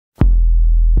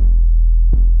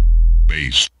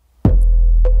bass.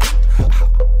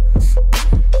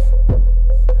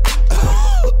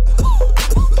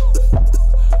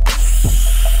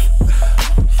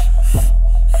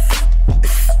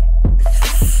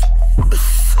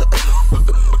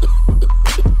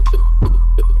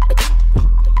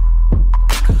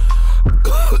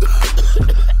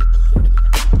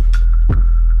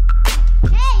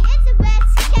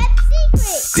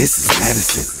 This is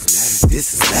medicine.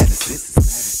 This is medicine.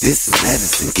 This is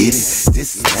medicine. Get it?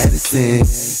 This is medicine.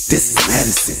 This is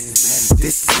medicine.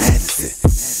 This is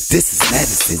medicine. This is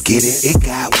medicine. Get it? It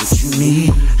got what you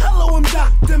need. Hello, I'm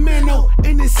Dr. Mano,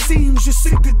 and it seems you're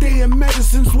sick today, and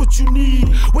medicine's what you need.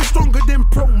 Way stronger than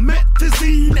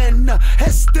promethazine and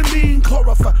histamine,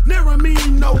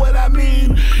 chlorpheniramine. Know what I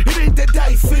mean? It ain't the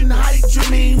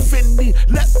diphenhydramine,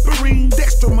 phenylephrine,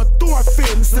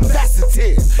 dextromethorphan,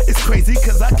 simvastatin. It's crazy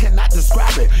cause I cannot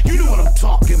describe it. You know what I'm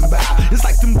talking about. It's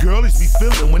like them girlies be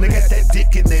feeling when they got that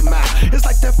dick in their mouth. It's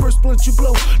like that first blunt you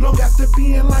blow long after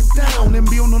being locked down, and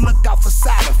be on the lookout for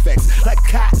side effects like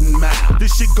cotton mouth.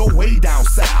 This shit go way down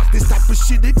south. This type of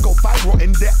shit, it go viral,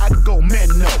 and there I go, man,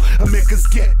 no. America's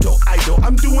ghetto idol.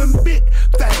 I'm doing big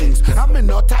things. I'm in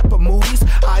all type of movies.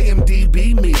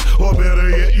 IMDb me, or better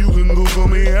yet, you can Google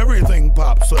me. Everything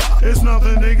pops up. It's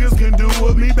nothing niggas can do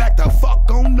with me. Back the fuck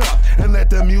on up and let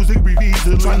the music breathe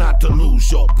easily. Try not to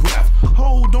lose your breath.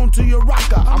 Hold on to your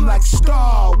rocker. I'm like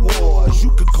Star Wars.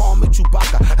 You can call me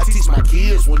Chewbacca. I teach my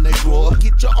kids when they grow up.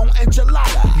 Get your own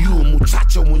enchilada. You a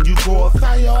muchacha when you grow up.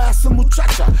 Find your ass a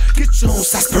muchacha. Get your own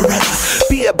sarsaparilla.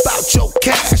 Be about your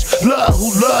cash. Love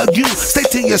who love you. Stay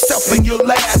to yourself and your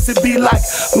last. It be like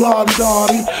Lottie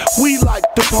Dottie. We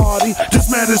like to party. This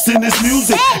medicine, this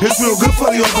music. It's real good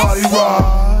for your body,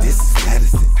 right? This is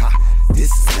medicine.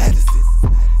 This is medicine.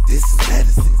 This is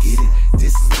medicine. Get it?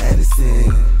 This is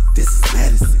medicine. This is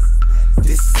medicine.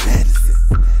 This is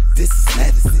medicine. This is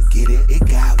medicine. Get it? It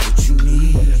got what you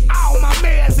need. All my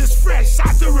mans is fresh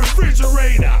out the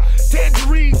refrigerator.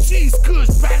 Tangerine, cheese, kush,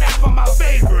 pineapple, my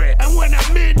favorite. And when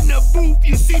I'm in the booth,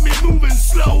 you see me moving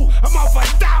slow. I'm off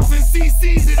 1,000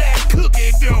 cc's of that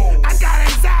cookie dough. I got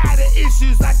anxiety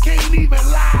issues, I can't even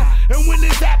lie. And when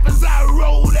this happens, I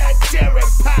roll that cherry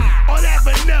pie, or that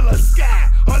vanilla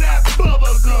sky, or that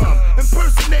bubble gum.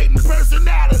 Impersonating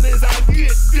personalities, I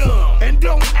get dumb. And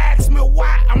don't ask me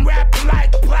why I'm rapping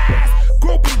like Plies.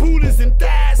 Groping booties and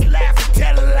thighs, laughing,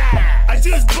 telling lies. I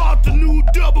just bought the new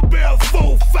double barrel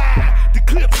 4.5. The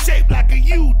clip shaped like a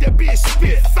U, that bitch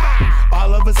spit fire.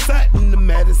 All of a sudden, the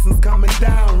medicine's coming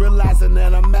down, realizing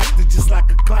that I'm acting just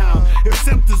like a clown. If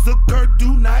symptoms occur,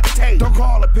 do not take. Don't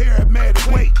call a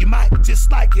paramedic, wait, you might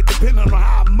just like it, depending on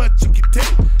how much you can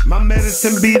take. My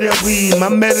medicine be that weed, my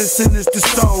medicine is the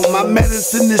stone, my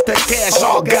medicine is that cash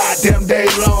all goddamn day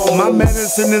long. My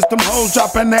medicine is them hoes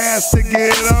dropping ass to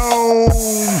get on.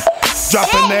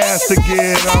 Dropping ass to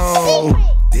get on.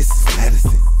 This is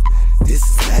medicine. This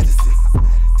is medicine.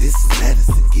 This is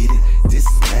medicine. Get it?